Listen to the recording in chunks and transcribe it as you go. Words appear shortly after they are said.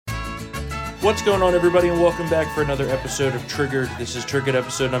What's going on, everybody, and welcome back for another episode of Triggered. This is Triggered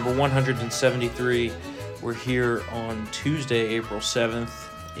episode number 173. We're here on Tuesday, April 7th,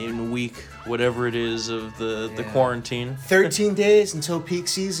 in week whatever it is of the quarantine. 13 days until peak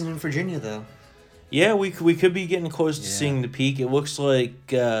season in Virginia, though. Yeah, we could be getting close to seeing the peak. It looks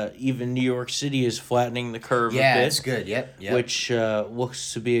like even New York City is flattening the curve a bit. Yeah, it's good. Yep. Which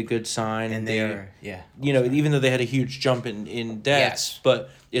looks to be a good sign. And even though they had a huge jump in deaths,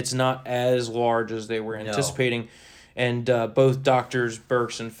 but it's not as large as they were anticipating. And both doctors,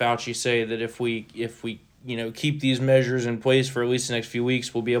 Birx and Fauci, say that if we keep these measures in place for at least the next few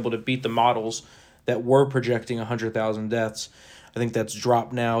weeks, we'll be able to beat the models that were projecting 100,000 deaths. I think that's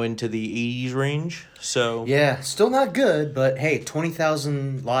dropped now into the 80s range. So yeah, still not good, but hey,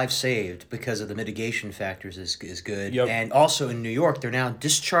 20,000 lives saved because of the mitigation factors is good. Yep. And also in New York, they're now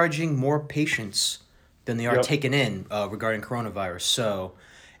discharging more patients than they are taken in regarding coronavirus. So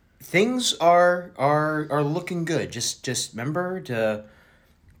things are looking good. Just remember to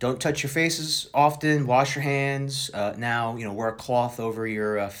don't touch your faces often. Wash your hands. Now, wear a cloth over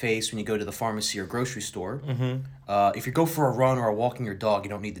your face when you go to the pharmacy or grocery store. Mm-hmm. If you go for a run or a walking your dog, you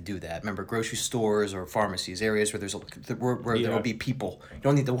don't need to do that. Remember, grocery stores or pharmacies, areas where there will be people. You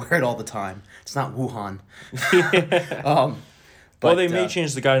don't need to wear it all the time. It's not Wuhan. Well, they may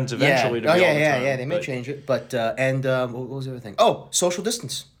change the guidance eventually to be all the time. Yeah, they may change it. But, what was the other thing? Oh, social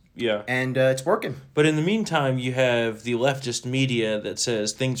distance. Yeah. And it's working. But in the meantime, you have the leftist media that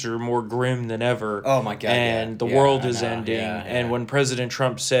says things are more grim than ever. Oh, my God. And the world is ending. Yeah. And when President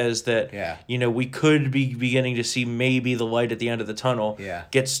Trump says that, we could be beginning to see maybe the light at the end of the tunnel,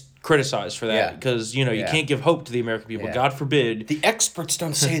 gets criticized for that. Because, you can't give hope to the American people. Yeah. God forbid. The experts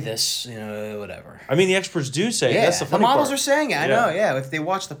don't say this, whatever. I mean, the experts do say it. That's the funny part. The models are saying it. I know, if they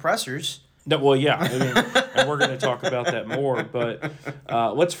watch the pressers. No, well, yeah, and we're going to talk about that more, but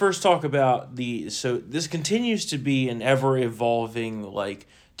let's first talk about so this continues to be an ever-evolving,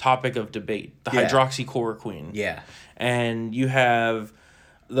 topic of debate, the hydroxychloroquine. Yeah. And you have,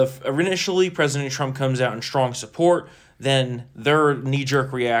 initially, President Trump comes out in strong support, then their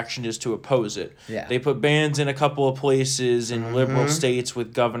knee-jerk reaction is to oppose it. Yeah. They put bans in a couple of places in liberal states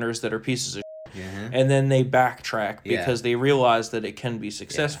with governors that are pieces of and then they backtrack because they realize that it can be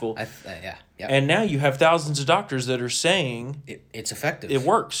successful. And now you have thousands of doctors that are saying it's effective. It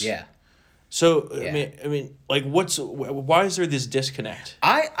works. Yeah. So I mean, why is there this disconnect?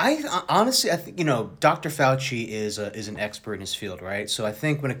 I honestly, I think Dr. Fauci is an expert in his field, right? So I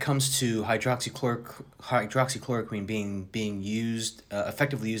think when it comes to hydroxychloroquine being used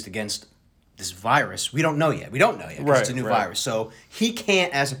effectively used against this virus, we don't know yet. Because it's a new virus. So he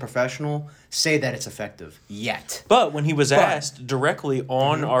can't, as a professional, say that it's effective yet. But when he was asked directly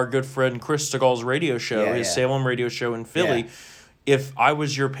on our good friend Chris Stegall's radio show, his Salem radio show in Philly, if I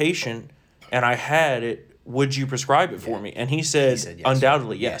was your patient and I had it, would you prescribe it for me? And he said yes.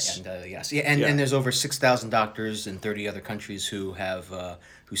 Undoubtedly, yes. Undoubtedly, yes. Yeah, and there's over 6,000 doctors in 30 other countries who have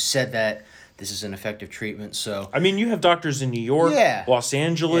who said that this is an effective treatment. So I mean, you have doctors in New York, Los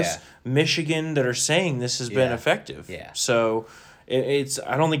Angeles, Michigan that are saying this has been effective. Yeah. So it's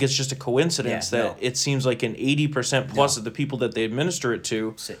I don't think it's just a coincidence that it seems like an 80% plus of the people that they administer it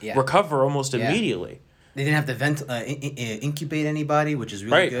to recover almost immediately. They didn't have to incubate anybody, which is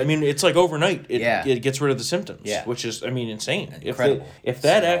really good. Right. I mean, it's like overnight. It gets rid of the symptoms, which is, insane. Incredible. If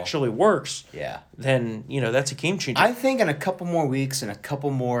that actually works, then, that's a game changer. I think in a couple more weeks and a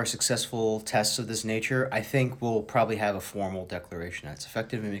couple more successful tests of this nature, I think we'll probably have a formal declaration that it's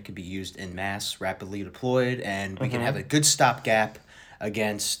effective and it can be used in mass, rapidly deployed, and we can have a good stopgap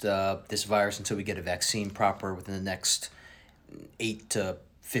against this virus until we get a vaccine proper within the next 8 to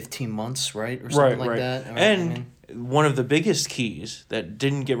 15 months, right? Or something like that. And one of the biggest keys that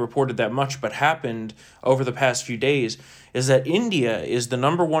didn't get reported that much but happened over the past few days is that India is the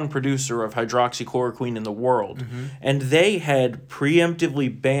number one producer of hydroxychloroquine in the world. Mm-hmm. And they had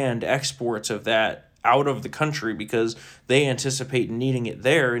preemptively banned exports of that out of the country because they anticipate needing it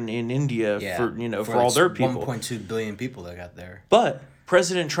there in India for all their people. 1.2 billion people that got there. But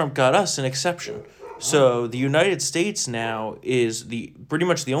President Trump got us an exception. So the United States now is pretty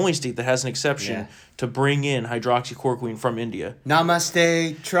much the only state that has an exception to bring in hydroxychloroquine from India.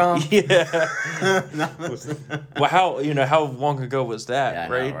 Namaste, Trump. Well, how long ago was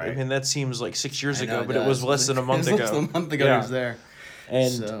that, I right? know, right? I mean, that seems like 6 years ago, but it was less than a month ago. Less than a month ago he was there.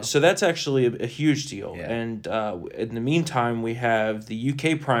 And so that's actually a huge deal. Yeah. And in the meantime, we have the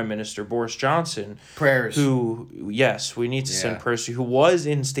UK Prime Minister, Boris Johnson. Prayers. Who, yes, we need to send prayers to, who was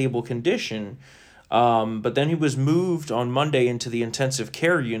in stable condition But then he was moved on Monday into the intensive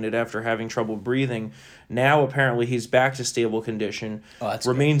care unit after having trouble breathing. Now, apparently, he's back to stable condition,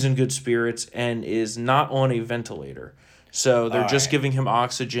 remains in good spirits, and is not on a ventilator. So they're just giving him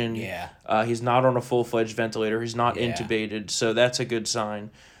oxygen. Yeah. He's not on a full-fledged ventilator. He's not intubated, so that's a good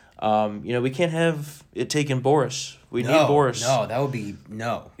sign. We can't have it taken Boris. We need Boris. No, that would be...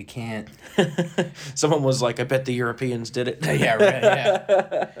 No, we can't. Someone was like, I bet the Europeans did it. Yeah, right,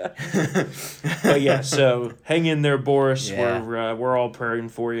 yeah. But yeah, so hang in there, Boris. Yeah. We're all praying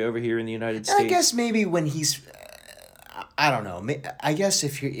for you over here in the United States. I guess maybe when he's... I don't know. I guess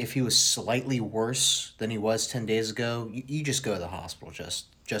if he was slightly worse than he was 10 days ago, you just go to the hospital just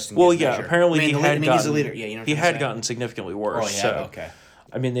in measure. Apparently he's a leader. Yeah, you know what he had gotten significantly worse. Oh, yeah, so. Okay.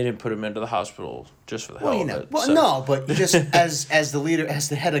 I mean, they didn't put him into the hospital just for the hell of it. Well, so. no, but just as the leader, as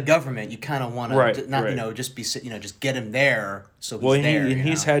the head of government, you kind of want to just get him there so he's there. And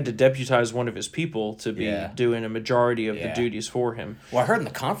he's had to deputize one of his people to be doing a majority of the duties for him. Well, I heard in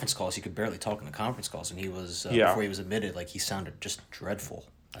the conference calls he could barely talk in the conference calls, and he was before he was admitted, like he sounded just dreadful.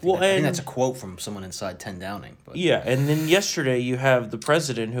 I think that's a quote from someone inside 10 Downing. But. Yeah, and then yesterday you have the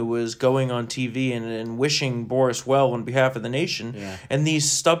president who was going on TV and wishing Boris well on behalf of the nation, and these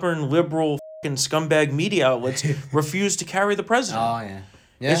stubborn liberal fucking scumbag media outlets refuse to carry the president. Oh, yeah.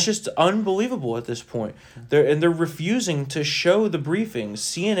 Yeah. It's just unbelievable at this point. They're refusing to show the briefings.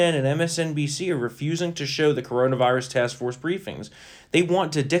 CNN and MSNBC are refusing to show the coronavirus task force briefings. They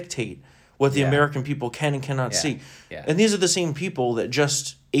want to dictate what the American people can and cannot see. Yeah. And these are the same people that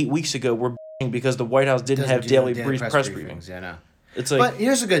just 8 weeks ago were because the White House didn't have daily press briefings. Yeah, no. It's like, but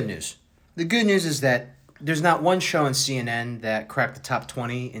here's the good news. The good news is that there's not one show on CNN that cracked the top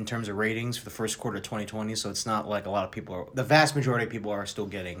 20 in terms of ratings for the first quarter of 2020, so it's not like a lot of people the vast majority of people are still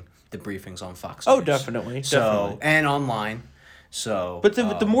getting the briefings on Fox News. Oh, definitely. And online. So, but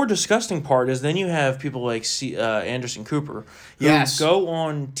the more disgusting part is then you have people like Anderson Cooper who go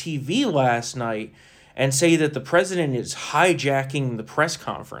on TV last night and say that the president is hijacking the press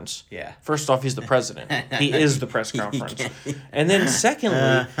conference. Yeah. First off, he's the president. He is the press conference. And then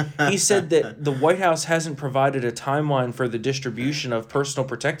secondly, he said that the White House hasn't provided a timeline for the distribution of personal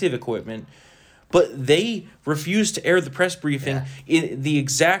protective equipment, but they refused to air the press briefing in the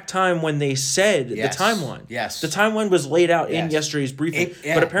exact time when they said the timeline. Yes. The timeline was laid out in yesterday's briefing.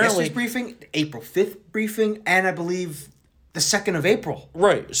 But apparently... Yesterday's briefing, April 5th briefing, and I believe the 2nd of April.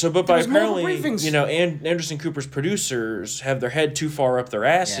 Right. So, but by apparently, Anderson Cooper's producers have their head too far up their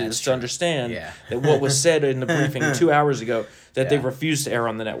asses to understand that what was said in the briefing 2 hours ago, that they refused to air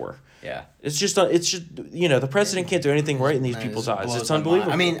on the network. Yeah. It's just the president can't do anything right in these people's eyes. It's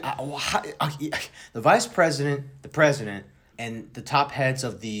unbelievable. I mean, the vice president, the president, and the top heads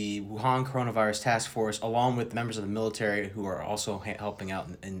of the Wuhan coronavirus task force, along with members of the military who are also helping out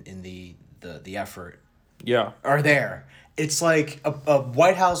in the effort, are there. It's like a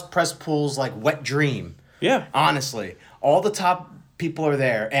White House press pool's like wet dream. Yeah. Honestly, all the top people are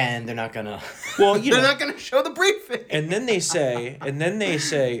there, and they're not gonna. Well, they're not gonna show the briefing. And then they say,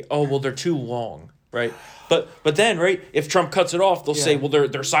 oh well, they're too long, right? But then, right, if Trump cuts it off, they'll say, well,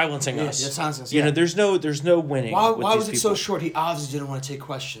 they're silencing us. They're silencing us. You know, there's no winning. Why was it so short? He obviously didn't want to take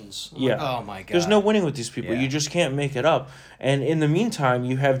questions. Like, oh my God. There's no winning with these people. You just can't make it up. And in the meantime,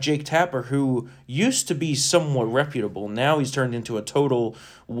 you have Jake Tapper, who used to be somewhat reputable. Now he's turned into a total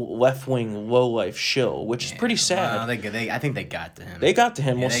left-wing, low-life shill, which is pretty sad. Well, I think they got to him. They got to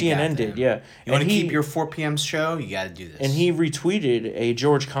him. Well, CNN did, You want to keep your 4 p.m. show? You got to do this. And he retweeted a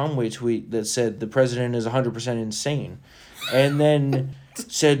George Conway tweet that said the president is 100% insane. And then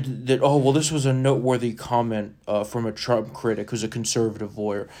said that, this was a noteworthy comment from a Trump critic who's a conservative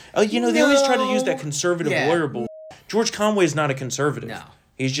lawyer. They always try to use that conservative lawyer bull. George Conway is not a conservative. No.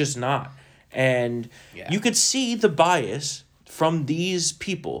 He's just not. And you could see the bias from these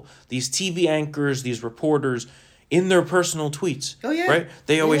people, these TV anchors, these reporters, in their personal tweets. Oh, yeah. Right?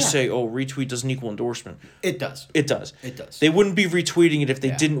 They always say, retweet doesn't equal endorsement. It does. It does. It does. They wouldn't be retweeting it if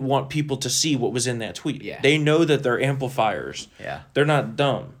they didn't want people to see what was in that tweet. Yeah. They know that they're amplifiers. Yeah. They're not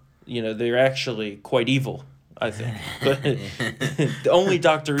dumb. They're actually quite evil, I think. But only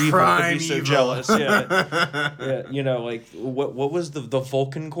Dr. Evil could be so jealous. What was the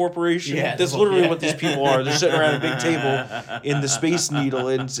Vulcan Corporation? Yeah, that's literally what these people are. They're sitting around a big table in the Space Needle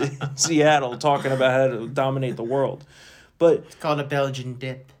in Seattle talking about how to dominate the world. But it's called a Belgian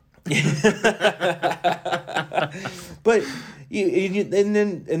dip. But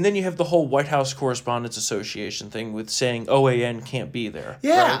and then you have the whole White House Correspondents Association thing with saying OAN can't be there.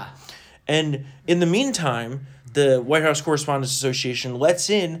 Yeah. Right? And in the meantime, the White House Correspondents Association lets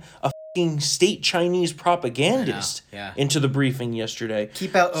in a state Chinese propagandist into the briefing yesterday.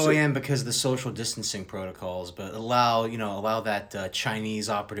 Keep out OEM because of the social distancing protocols, but allow that Chinese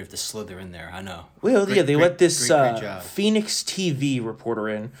operative to slither in there. I know. Well, they let this Phoenix TV reporter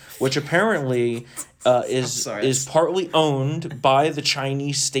in, which apparently is partly owned by the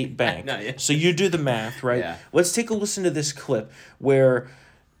Chinese state bank. So you do the math, right? Yeah. Let's take a listen to this clip where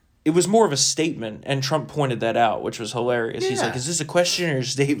it was more of a statement, and Trump pointed that out, which was hilarious. He's like, is this a question or a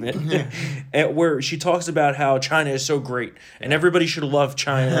statement? And where she talks about how China is so great, and everybody should love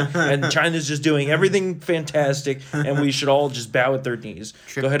China, and China's just doing everything fantastic, and we should all just bow at their knees.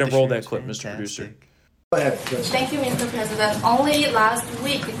 Go ahead and roll that clip, Mr. Producer. Thank you, Mr. President. Only last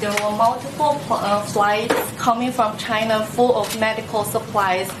week, there were multiple flights coming from China full of medical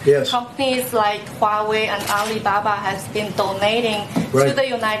supplies. Yes. Companies like Huawei and Alibaba has been donating to the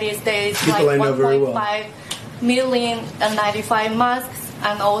United States People like 1.5 million N95 masks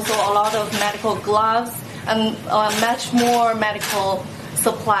and also a lot of medical gloves and much more medical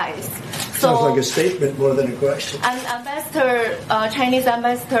supplies. Sounds like a statement more than a question. And Chinese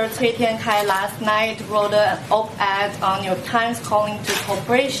Ambassador Cui Tiankai last night wrote an op-ed on New York Times calling to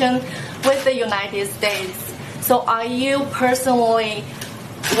cooperation with the United States. So are you personally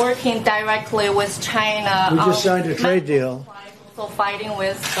working directly with China? We just signed a trade deal. Also fighting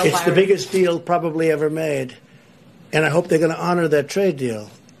with the It's the biggest deal probably ever made. And I hope they're going to honor that trade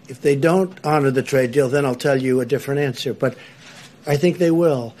deal. If they don't honor the trade deal, then I'll tell you a different answer. But I think they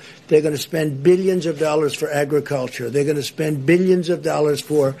will. They're going to spend billions of dollars for agriculture. They're going to spend billions of dollars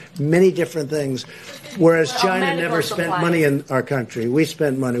for many different things, whereas China never spent money in our country. We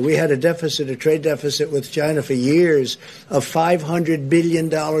spent money. We had a trade deficit with China for years of $500 billion,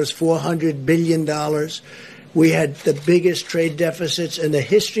 $400 billion. We had the biggest trade deficits in the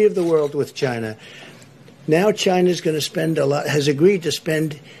history of the world with China. Now China's going to spend has agreed to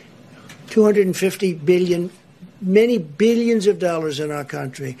spend $250 billion, many billions of dollars in our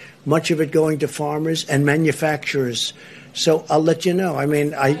country, much of it going to farmers and manufacturers. So I'll let you know. I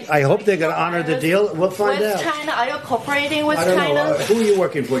mean, I hope they're going to honor the deal. We'll find out. China, are you cooperating with China? I don't know. Who are you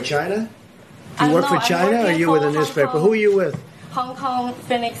working for, China? You work for China, or are you with a newspaper? Who are you with? Hong Kong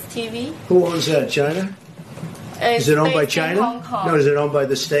Phoenix TV. Who owns that, China? Is it owned by China? Hong Kong. No, is it owned by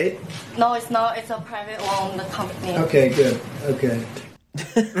the state? No, it's not. It's a private-owned company. Okay, good. Okay.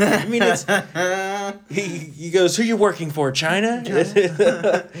 I mean, it's he goes, "Who are you working for, China?"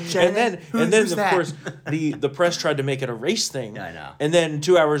 China? and then Who's of that? course the press tried to make it a race thing. I know. And then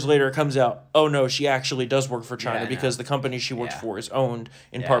 2 hours later, it comes out, oh no, she actually does work for China Yeah, because the company she works for is owned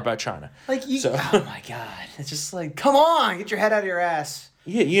in part by China. Like oh my God, it's just like, come on, get your head out of your ass.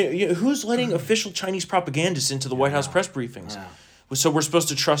 Yeah, who's letting official Chinese propagandists into the White House press briefings? So we're supposed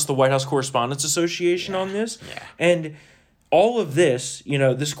to trust the White House Correspondents Association on this? Yeah. And all of this,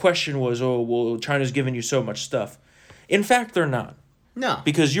 this question was, oh, well, China's giving you so much stuff. In fact, they're not. No.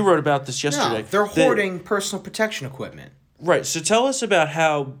 Because you wrote about this yesterday. No, they're hoarding personal protection equipment. Right. So tell us about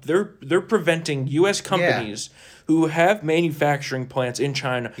how they're preventing U.S. companies who have manufacturing plants in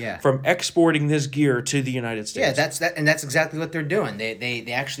China from exporting this gear to the United States. Yeah, that's exactly what they're doing.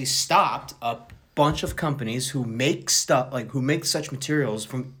 They actually stopped a bunch of companies who make stuff who make such materials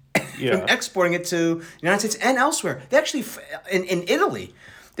from exporting it to the United States and elsewhere. They actually in Italy,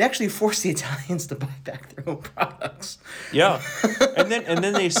 they actually forced the Italians to buy back their own products. Yeah, and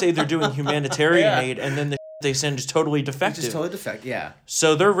then they say they're doing humanitarian aid, and then the they send is totally defective. It's totally defective, yeah.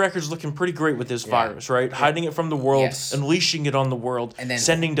 So their record's looking pretty great with this virus, right? Yeah. Hiding it from the world, unleashing it on the world, and then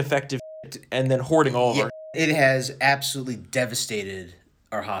sending defective and then hoarding all of our. It has absolutely devastated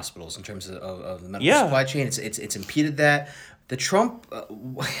our hospitals in terms of the medical supply chain. It's impeded that. The Trump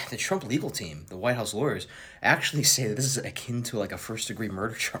legal team, the White House lawyers, actually say that this is akin to like a first-degree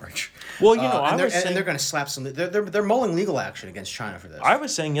murder charge. Well, and they're going to slap some. They're mulling legal action against China for this. I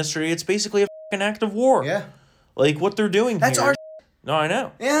was saying yesterday, it's basically an act of war. Yeah, like what they're doing. That's here. our. No, I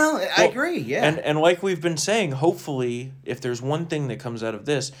know. Yeah, I agree. Yeah, and like we've been saying, hopefully, if there's one thing that comes out of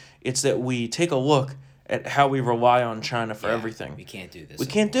this, it's that we take a look at how we rely on China for everything. We can't do this. We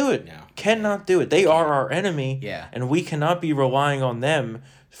can't do it. No. Cannot do it. They are our enemy. Yeah. And we cannot be relying on them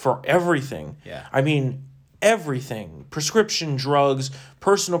for everything. Yeah. I mean, everything. Prescription drugs,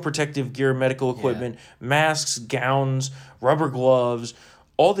 personal protective gear, medical equipment, masks, gowns, rubber gloves,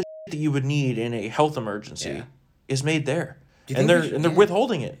 all the that you would need in a health emergency is made there. And they're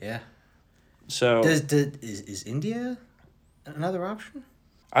withholding it. Yeah. So is India another option?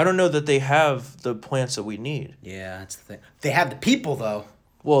 I don't know that they have the plants that we need. Yeah, that's the thing. They have the people, though.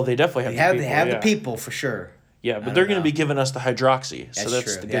 Well, they definitely have the people. They have the people, for sure. Yeah, but they're going to be giving us the hydroxy. So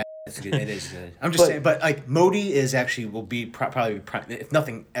that's true. The good That's good. It is good. I'm just saying, but like Modi is actually will be probably if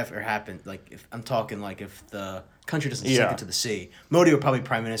nothing ever happened. Like if I'm talking like if the country doesn't sink into the sea, Modi will probably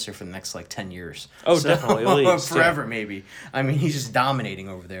prime minister for the next like 10 years. Oh, so, definitely, at least, forever maybe. I mean, he's just dominating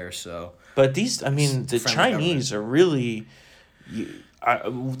over there. So, but these, I mean, the Chinese are really.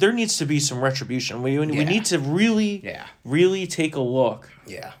 There needs to be some retribution. We need to really take a look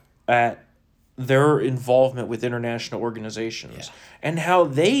at their involvement with international organizations and how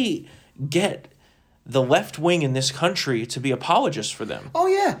they get the left wing in this country to be apologists for them. Oh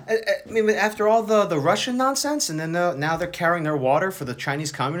yeah, I mean, after all the Russian nonsense, and then now they're carrying their water for the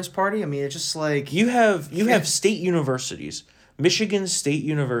Chinese Communist Party. I mean, it's just like you have state universities. Michigan State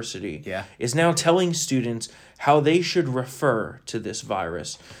University is now telling students how they should refer to this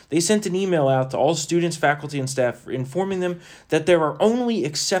virus. They sent an email out to all students, faculty, and staff informing them that there are only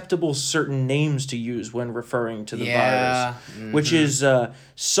acceptable certain names to use when referring to the virus, which is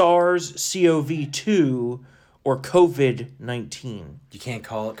SARS-CoV-2 or COVID-19. You can't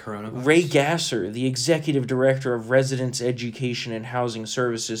call it coronavirus. Ray Gasser, the executive director of Residence Education and Housing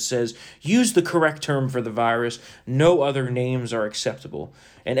Services, says, use the correct term for the virus. No other names are acceptable.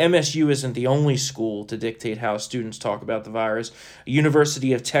 And MSU isn't the only school to dictate how students talk about the virus.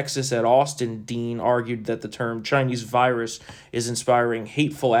 University of Texas at Austin dean argued that the term Chinese virus is inspiring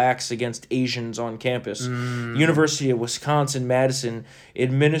hateful acts against Asians on campus. University of Wisconsin-Madison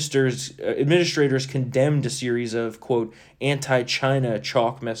administrators condemned a series of, quote, anti-China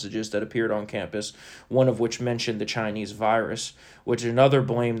chalk messages that appeared on campus, one of which mentioned the Chinese virus, which another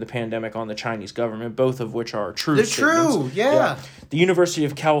blamed the pandemic on the Chinese government, both of which are true They're statements. True, yeah. The University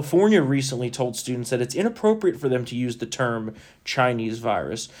of California recently told students that it's inappropriate for them to use the term Chinese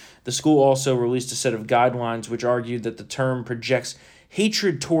virus. The school also released a set of guidelines which argued that the term projects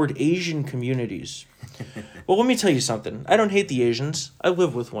hatred toward Asian communities. Well, let me tell you something. I don't hate the Asians. I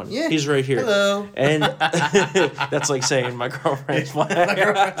live with one. Yeah. He's right here. Hello. And that's like saying my girlfriend's black. My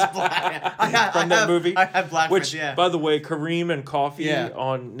girlfriend's black. From that movie. I have black Which, friends, by the way, Kareem and Coffee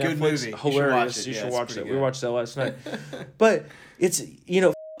on Netflix. Good movie. Hilarious. You should watch it. We watched that last night. But it's,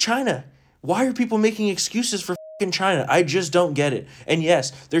 China. Why are people making excuses for China? I just don't get it. And yes,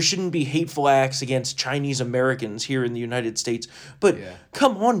 there shouldn't be hateful acts against Chinese Americans here in the United States. But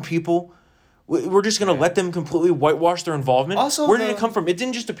come on, people. We're just going to let them completely whitewash their involvement? Also, where did it come from? It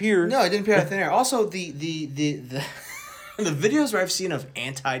didn't just appear. No, it didn't appear out of thin air. Also, the videos where I've seen of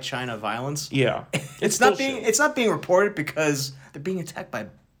anti-China violence. Yeah. It's not being reported because they're being attacked by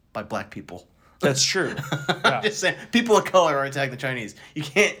black people. That's true. Yeah. I'm just saying, people of color are attacking the Chinese. You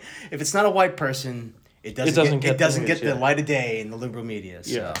can't, if it's not a white person, it doesn't get the light of day in the liberal media.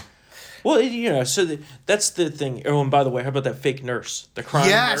 So. Yeah. Well, that's the thing. Oh, and by the way, how about that fake nurse? The crime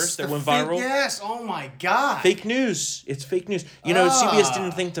nurse that went viral? Yes, oh my God. Fake news. It's fake news. CBS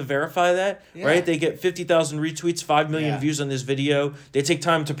didn't think to verify that, right? They get 50,000 retweets, 5 million views on this video. They take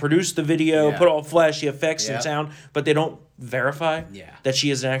time to produce the video, put all flashy effects and sound, but they don't verify that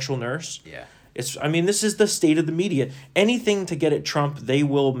she is an actual nurse. Yeah. This is the state of the media. Anything to get at Trump, they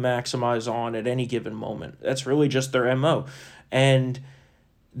will maximize on at any given moment. That's really just their MO. And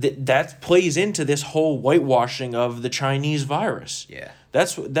that plays into this whole whitewashing of the Chinese virus. Yeah.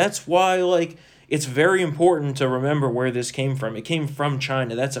 That's why, it's very important to remember where this came from. It came from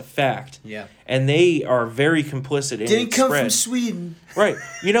China. That's a fact. Yeah. And they are very complicit in its spread. Didn't come from Sweden. Right.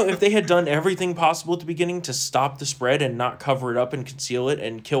 If they had done everything possible at the beginning to stop the spread and not cover it up and conceal it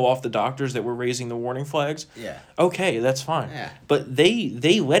and kill off the doctors that were raising the warning flags, okay, that's fine. Yeah. But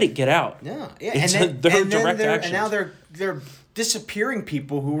they let it get out. Yeah. It's direct action. And now they're disappearing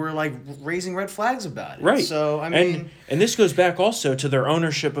people who were raising red flags about it. Right. So I mean, and this goes back also to their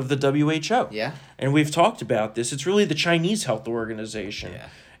ownership of the WHO. Yeah. And we've talked about this. It's really the Chinese health organization. Yeah.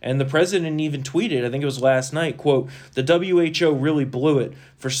 And the president even tweeted, I think it was last night, quote, "The WHO really blew it.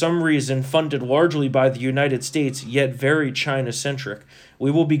 For some reason, funded largely by the United States, yet very China-centric. We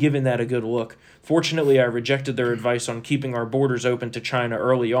will be giving that a good look. Fortunately, I rejected their advice on keeping our borders open to China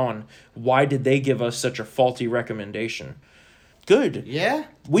early on. Why did they give us such a faulty recommendation?" Good. Yeah.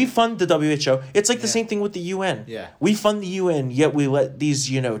 We fund the WHO. It's like the same thing with the UN. Yeah. We fund the UN, yet we let these,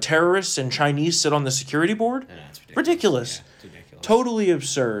 terrorists and Chinese sit on the security board? Yeah, it's ridiculous. Ridiculous. Yeah, it's ridiculous. Totally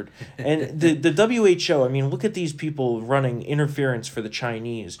absurd. And the WHO, look at these people running interference for the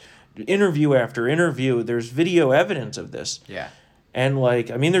Chinese. Interview after interview, there's video evidence of this. Yeah. And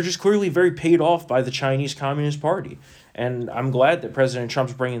they're just clearly very paid off by the Chinese Communist Party. And I'm glad that President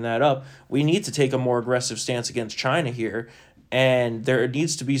Trump's bringing that up. We need to take a more aggressive stance against China here. And there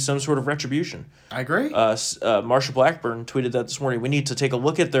needs to be some sort of retribution. I agree. Marsha Blackburn tweeted that this morning. We need to take a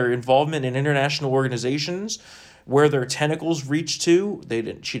look at their involvement in international organizations where their tentacles reach to.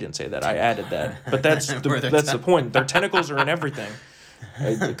 She didn't say that. I added that. But that's the point. Their tentacles are in everything.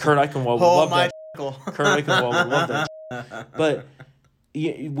 Kurt Eichenwald would love that. Kurt Eichenwald would love that. But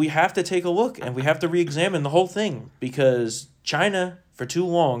we have to take a look and we have to re-examine the whole thing, because China for too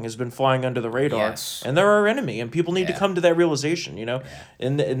long has been flying under the radar, and they're our enemy, and people need to come to that realization, you know.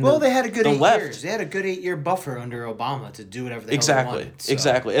 And they had a good 8 years. They had a good 8-year buffer under Obama to do whatever they wanted. So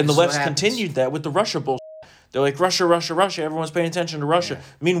exactly. And the left continued that with the Russia bullshit. They're like, Russia, Russia, Russia. Everyone's paying attention to Russia. Yeah.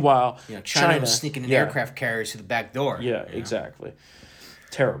 Meanwhile, China was sneaking in aircraft carriers through the back door. Yeah, exactly.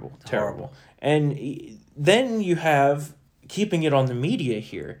 Terrible. And then you have, keeping it on the media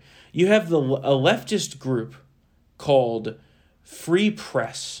here, you have a leftist group called Free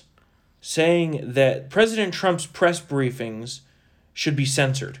Press saying that President Trump's press briefings should be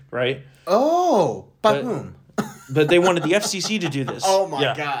censored, right? Oh, by whom? But they wanted the FCC to do this. Oh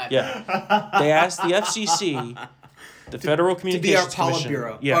my God! Yeah, they asked the FCC, the Federal Communications Commission, to be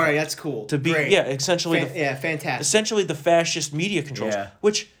our Politburo. Yeah, all right, that's cool. To be essentially fantastic. Essentially the fascist media controls. Yeah.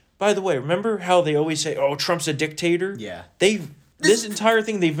 Which, by the way, remember how they always say, "Oh, Trump's a dictator." Yeah. This entire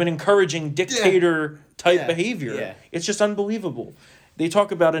thing they've been encouraging dictator type behavior. Yeah. It's just unbelievable. They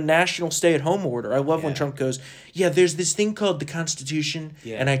talk about a national stay-at-home order. I love when Trump goes, there's this thing called the Constitution,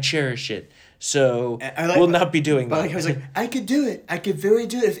 and I cherish it. So we'll not be doing that. I was like, I could do it. I could very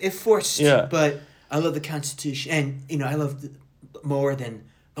do it if forced. Yeah. But I love the Constitution. And, I love more than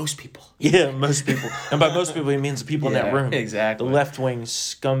most people. Yeah, most people. And by most people, he means the people in that room. Exactly. The left-wing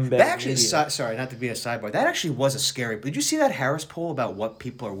scumbag that actually, media. Sorry, not to be a sidebar. That actually was a scary... Did you see that Harris poll about what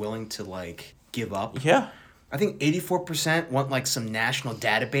people are willing to, give up? Yeah. I think 84% want some national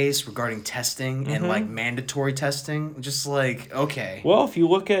database regarding testing and mandatory testing. Just okay. Well, if you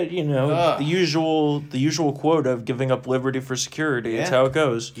look at the usual quote of giving up liberty for security, it's how it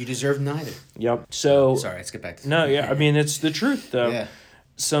goes. You deserve neither. Yep. So sorry, let's get back to I mean it's the truth though. Yeah.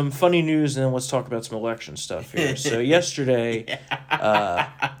 Some funny news, and then let's talk about some election stuff here. So yesterday,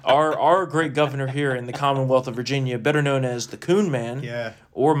 our great governor here in the Commonwealth of Virginia, better known as the Coon Man,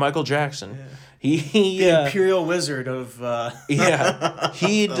 or Michael Jackson. Yeah. The Imperial Wizard of...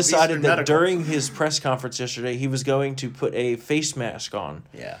 he decided that during his press conference yesterday, he was going to put a face mask on.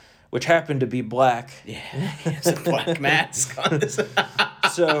 Yeah. Which happened to be black. Yeah, it's a black mask on this.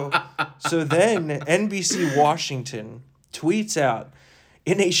 So then NBC Washington tweets out,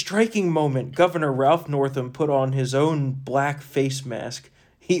 in a striking moment, Governor Ralph Northam put on his own black face mask.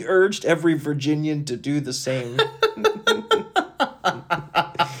 He urged every Virginian to do the same.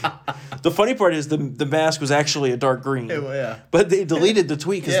 The funny part is the mask was actually a dark green. Yeah. But they deleted the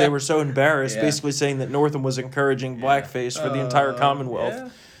tweet because they were so embarrassed, basically saying that Northam was encouraging blackface for the entire Commonwealth. Yeah.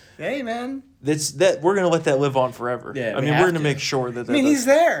 Hey, man. We're going to let that live on forever. Yeah, we're going to make sure that... he's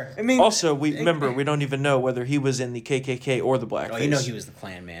there. Also, we don't even know whether he was in the KKK or the blackface. Oh, he was the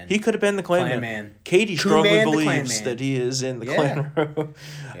Klan man. He could have been the Klan man. Katie strongly believes that he is in the Klan.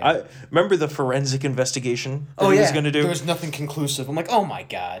 I remember the forensic investigation that he was going to do. There was nothing conclusive. I'm like, oh my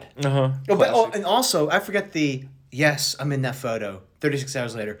God. And also, I forget yes, I'm in that photo. 36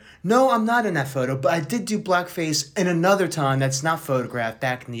 hours later. No, I'm not in that photo, but I did do blackface in another time that's not photographed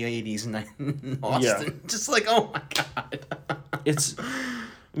back in the 80s in Austin. Yeah. Just oh my God.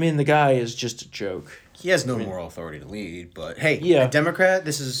 The guy is just a joke. He has no moral authority to lead, but hey, a Democrat,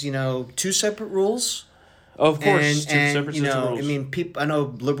 this is, two separate rules. Of course, two separate rules. I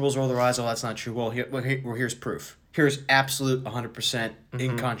know liberals roll their eyes, that's not true. Well, here's proof. Here's absolute 100%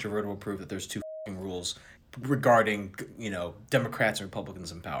 incontrovertible proof that there's two rules regarding, Democrats and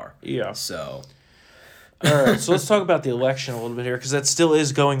Republicans in power. Yeah. So. All right, so let's talk about the election a little bit here, because that still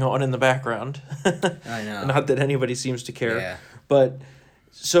is going on in the background. I know. Not that anybody seems to care. Yeah. But,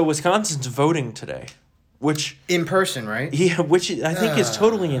 so Wisconsin's voting today, which... In person, right? Yeah, which I think is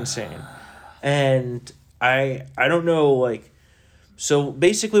totally insane. And I don't know, So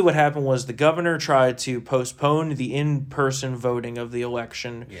basically what happened was the governor tried to postpone the in-person voting of the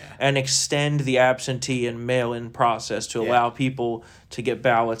election and extend the absentee and mail-in process to allow people to get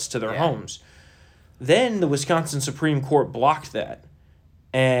ballots to their homes. Then the Wisconsin Supreme Court blocked that,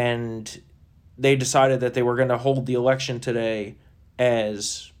 and they decided that they were going to hold the election today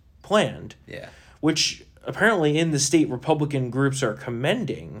as planned. Yeah. Which apparently in the state Republican groups are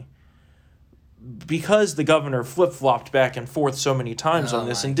commending, because the governor flip-flopped back and forth so many times on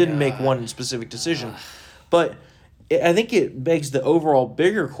this and didn't make one specific decision. But I think it begs the overall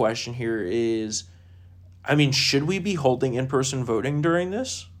bigger question here is, should we be holding in-person voting during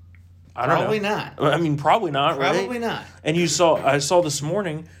this? I don't know. Probably not. Probably not, right? Probably not. And I saw this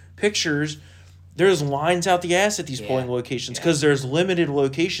morning pictures. There's lines out the ass at these polling locations because there's limited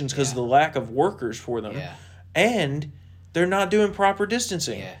locations because of the lack of workers for them. Yeah. and they're not doing proper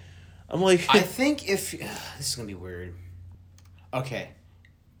distancing. Yeah. I'm like... I think if... this is going to be weird. Okay.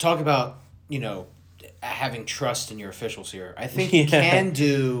 Talk about, having trust in your officials here. I think you can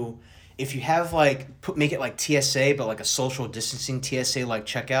do... If you have, make it like TSA, but like a social distancing TSA, like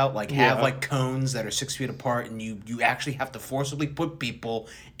checkout, have like cones that are 6 feet apart, and you actually have to forcibly put people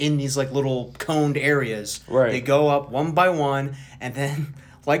in these like little coned areas. Right. They go up one by one, and then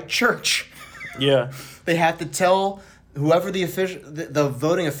like church. Yeah. They have to tell whoever the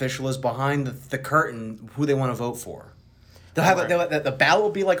voting official is behind the curtain who they want to vote for. They'll have the ballot will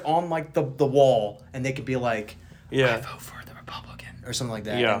be like on like the wall, and they could be like, I vote for the Republican or something like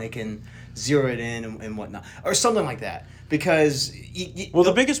that, and they can zero it in and whatnot or something like that. Because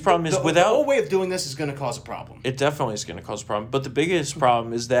the biggest problem is the whole way of doing this is going to cause a problem. It definitely is going to cause a problem. But the biggest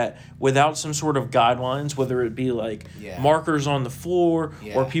problem is that without some sort of guidelines, whether it be like markers on the floor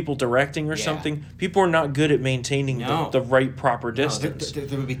or people directing or something, people are not good at maintaining the right proper distance.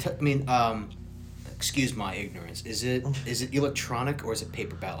 There would be. Excuse my ignorance. Is it electronic or is it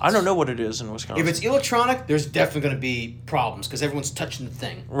paper ballots? I don't know what it is in Wisconsin. If it's electronic, there's definitely going to be problems because everyone's touching the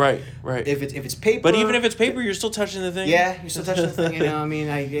thing. Right. If it's paper, but even if it's paper, you're still touching the thing. Yeah, you're still touching the thing.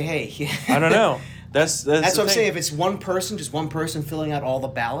 I don't know. That's what I'm saying. If it's just one person filling out all the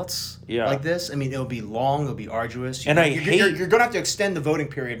ballots, like this, it'll be long, it'll be arduous. You're going to have to extend the voting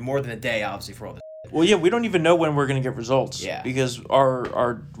period more than a day, obviously, for all this. Well, we don't even know when we're going to get results. Yeah. Because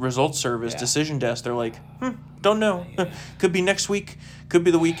our results service, decision desk, they're like, don't know. Could be next week. Could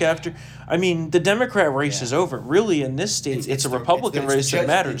be the week after. The Democrat race is over. Really, in this state, it's a Republican race that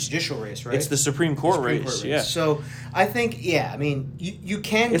matters. It's the judicial race, right? It's the Supreme Court race. Yeah. So, I think, you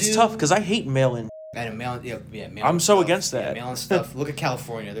can It's tough because I hate mail-in. I'm so against that. Mail-in stuff. Look at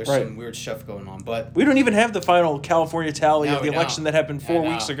California. There's some weird stuff going on. But we don't even have the final California tally of the election that happened 4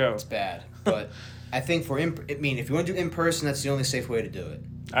 weeks ago. It's bad. But I think if you want to do in person, that's the only safe way to do it.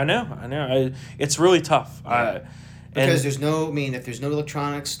 I know. It's really tough. Because there's no, if there's no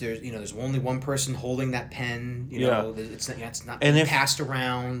electronics, there's only one person holding that pen. It's not passed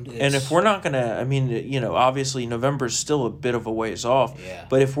around. And if we're not gonna, obviously November's still a bit of a ways off. Yeah.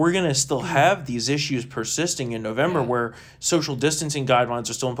 But if we're gonna still have these issues persisting in November, where social distancing guidelines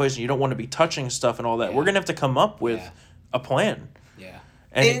are still in place, and you don't want to be touching stuff and all that, we're gonna have to come up with a plan.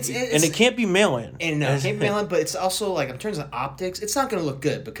 And it can't be mail-in. And it can't be mail-in, but it's also in terms of optics, it's not going to look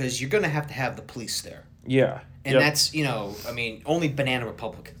good because you're going to have the police there. Yeah. And that's, only banana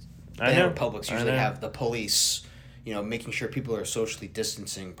republics usually have the police, making sure people are socially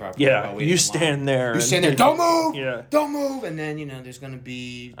distancing properly. Yeah, you stand there. Don't move! Yeah. Don't move! And then, there's going to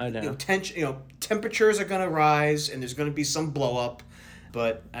be... temperatures are going to rise and there's going to be some blow-up.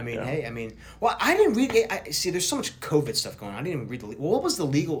 But, I didn't read it. See, there's so much COVID stuff going on. I didn't even read the... Well, what was the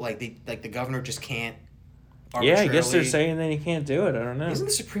legal... the governor just can't arbitrarily... Yeah, I guess they're saying that he can't do it. I don't know. Isn't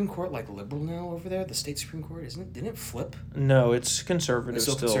the Supreme Court, liberal now over there? The state Supreme Court? Didn't it flip? No, it's conservative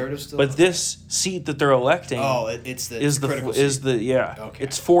still. Conservative still? But this seat that they're electing... Oh, it's the critical seat. Okay.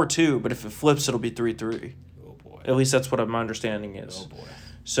 It's 4-2, but if it flips, it'll be 3-3. Oh, boy. At least that's what my understanding is. Oh, boy.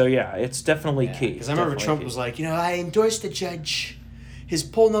 So, it's definitely key. Because I remember Trump was like, I endorsed the judge... His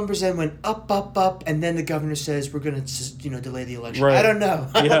poll numbers then went up, and then the governor says we're going to delay the election. Right. I don't know.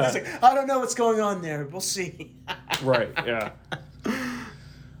 Yeah. I don't know what's going on there. We'll see. Right. Yeah.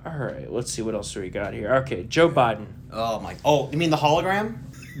 All right. Let's see what else we got here. Okay, Joe Biden. Oh, you mean the hologram?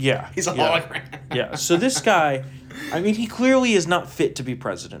 Yeah. He's a hologram. Yeah. So this guy, he clearly is not fit to be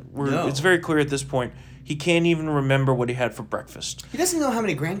president. It's very clear at this point. He can't even remember what he had for breakfast. He doesn't know how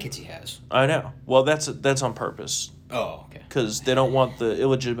many grandkids he has. I know. Well, that's on purpose. Oh, okay. Because they don't want the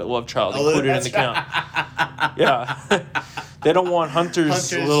illegitimate love child included in the count. Yeah. They don't want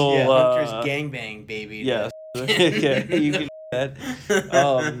Hunter's little... Hunter's gangbang baby. Yeah. Yeah, you can do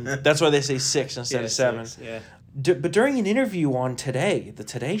that. That's why they say 6 instead of 7. 6, yeah. But during an interview on the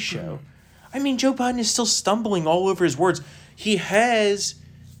Today Show, Joe Biden is still stumbling all over his words. He has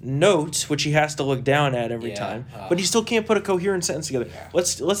notes, which he has to look down at every time, but he still can't put a coherent sentence together. Yeah.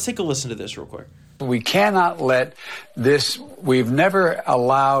 Let's take a listen to this real quick. We cannot let this, we've never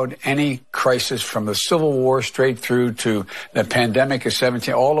allowed any crisis from the Civil War straight through to the pandemic of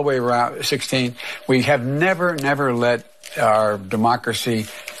 17, all the way around 16. We have never let our democracy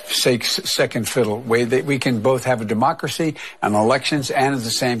take second fiddle. We can both have a democracy and elections and at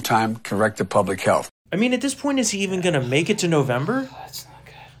the same time correct the public health. At this point, is he even going to make it to November? That's not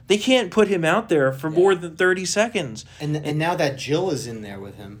good. They can't put him out there for more than 30 seconds. And now that Jill is in there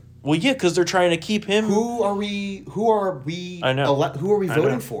with him. Well, yeah, because they're trying to keep him. Who are we? I know. Who are we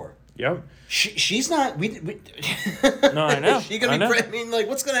voting for? Yep. She's not. We No, I know. She gonna be. I mean, like,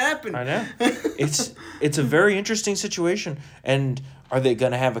 what's gonna happen? I know. It's a very interesting situation. And are they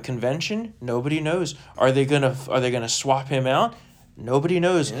gonna have a convention? Nobody knows. Are they gonna swap him out? Nobody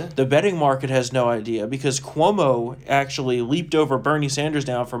knows. Yeah. The betting market has no idea because Cuomo actually leaped over Bernie Sanders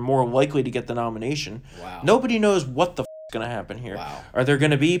now for more likely to get the nomination. Wow. Nobody knows what the going to happen here. Wow. Are there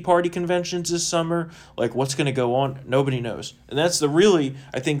going to be party conventions this summer? Like, what's going to go on? Nobody knows. And that's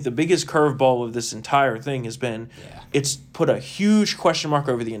I think the biggest curveball of this entire thing has been, it's put a huge question mark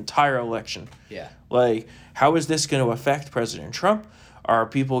over the entire election. Yeah. Like, how is this going to affect President Trump? Are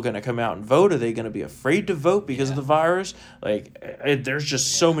people going to come out and vote? Are they going to be afraid to vote because of the virus? Like, there's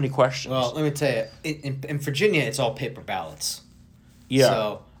just so many questions. Well, let me tell you, in Virginia, it's all paper ballots. Yeah.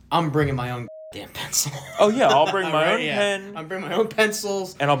 So I'm bringing my own damn pencil. Oh yeah, I'll bring my own pen. I'll bring my own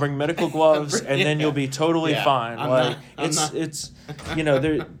pencils, and I'll bring medical gloves, and then you'll be totally fine. It's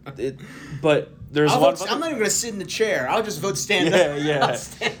but there's a lot of. I'm not even gonna sit in the chair. I'll just vote stand up. Yeah.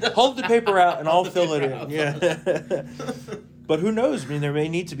 Hold the paper out, and I'll fill it in. Yeah. But who knows? I mean, there may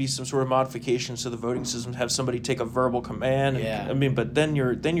need to be some sort of modifications to the voting system. Have somebody take a verbal command. Yeah. I mean, but then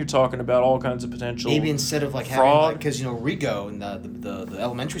you're talking about all kinds of potential. Maybe instead of like fraud, because Rigo in the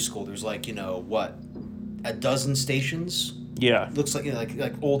elementary school, there's like what, a dozen stations. Yeah. Looks like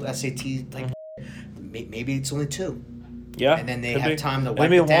like old SAT like. Maybe it's only 2. Yeah. And then they have time to wipe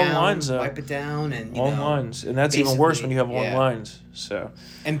it down. Lines, wipe it down and long lines, and that's even worse when you have long lines. So.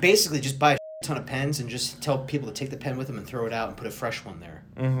 And basically, just buy a ton of pens and just tell people to take the pen with them and throw it out and put a fresh one there.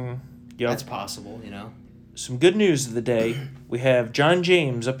 Mm-hmm. Yep. That's possible, Some good news of the day. We have John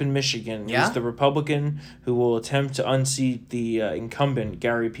James up in Michigan. Yeah? He's the Republican who will attempt to unseat the incumbent,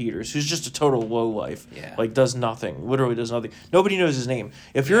 Gary Peters, who's just a total lowlife. Yeah. Like, does nothing. Literally does nothing. Nobody knows his name.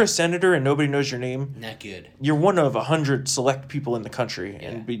 If you're a senator and nobody knows your name, not good. You're one of 100 select people in the country, Yeah.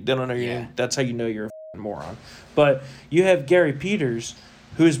 and they don't know your name. That's how you know you're a moron. But you have Gary Peters,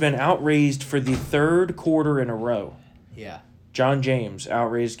 who has been outraised for the 3rd quarter in a row. Yeah. John James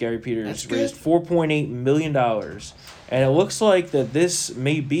outraised Gary Peters, That's raised good. $4.8 million. And it looks like that this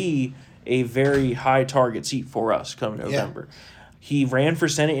may be a very high target seat for us come November. Yeah. He ran for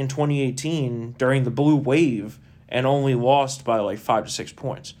Senate in 2018 during the blue wave and only lost by like 5 to 6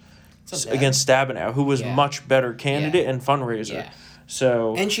 points against Stabenow, who was much better candidate and fundraiser. Yeah.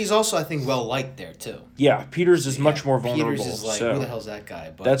 So, and she's also, I think, well liked there too. Yeah, Peters is much more vulnerable. Peters is like, who the hell's that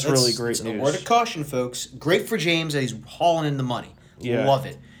guy? But that's really great news. A word of caution, folks. Great for James that he's hauling in the money. Yeah. Love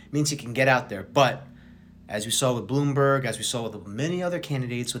it. Means he can get out there. But as we saw with Bloomberg, as we saw with many other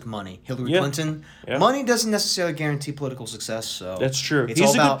candidates with money, Hillary Clinton, money doesn't necessarily guarantee political success. So that's true. He's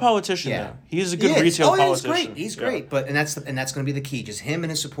a good politician, though. He's a good retail politician. He's great. But that's going to be the key. Just him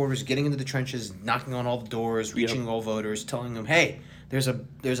and his supporters getting into the trenches, knocking on all the doors, reaching all voters, telling them, hey. There's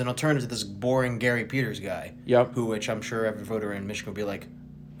an alternative to this boring Gary Peters guy. Yep. Which I'm sure every voter in Michigan will be like,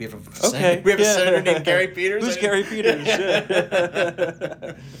 we have a senator named Gary Peters. Who's Gary Peters?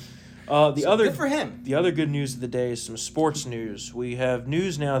 Good for him. The other good news of the day is some sports news. We have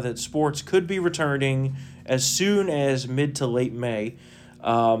news now that sports could be returning as soon as mid to late May.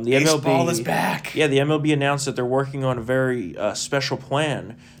 The Baseball MLB is back. Yeah, the MLB announced that they're working on a very special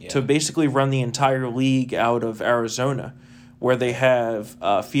plan to basically run the entire league out of Arizona, where they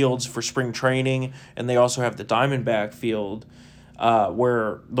have fields for spring training, and they also have the Diamondback field,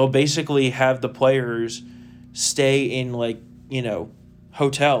 where they'll basically have the players stay in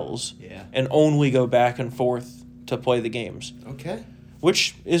hotels and only go back and forth to play the games. Okay.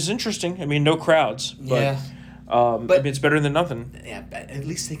 Which is interesting. I mean, no crowds. But, but I mean, it's better than nothing. Yeah, at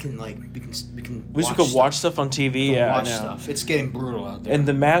least they can we can. At least we could watch stuff on TV. Watch stuff. It's getting brutal out there. And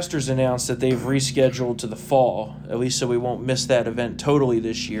the Masters announced that they've rescheduled to the fall, at least so we won't miss that event totally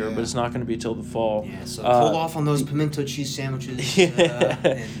this year. But it's not going to be till the fall. Yeah, so hold off on those pimento cheese sandwiches. The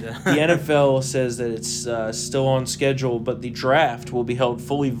NFL says that it's still on schedule, but the draft will be held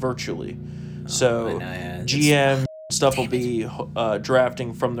fully virtually. So GM stuff will be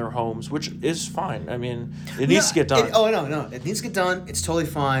drafting from their homes, which is fine. I mean, it needs to get done. It needs to get done. It's totally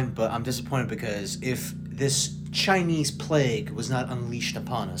fine, but I'm disappointed because if this Chinese plague was not unleashed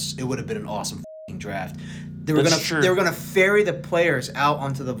upon us, it would have been an awesome draft. They were gonna ferry the players out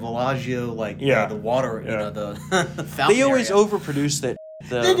onto the Bellagio, the water, the fountain. They always area. overproduce that.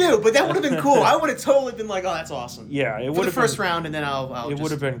 They do, but that would have been cool. I would have totally been like, "Oh, that's awesome." Yeah, it would have for the first round, and then I'll it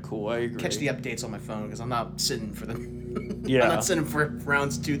would have been cool. I agree. Catch the updates on my phone because I'm not sitting for them. Yeah, I'm not sitting for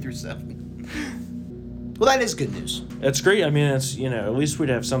rounds 2 through 7. Well, that is good news. It's great. I mean, it's, at least we'd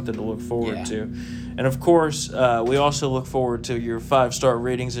have something to look forward to. And of course, we also look forward to your 5-star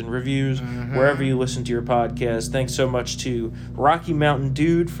ratings and reviews wherever you listen to your podcast. Thanks so much to Rocky Mountain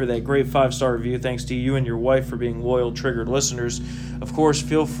Dude for that great 5-star review. Thanks to you and your wife for being loyal Triggered listeners. Of course,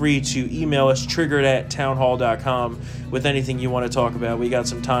 feel free to email us triggered@townhall.com with anything you want to talk about. We got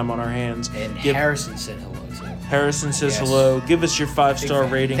some time on our hands. And Harrison said hello too. Harrison says hello. Give us your 5-star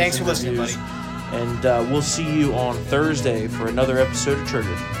ratings. Thanks for and listening, reviews. buddy. And we'll see you on Thursday for another episode of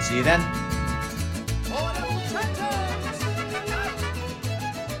Triggered. See you then.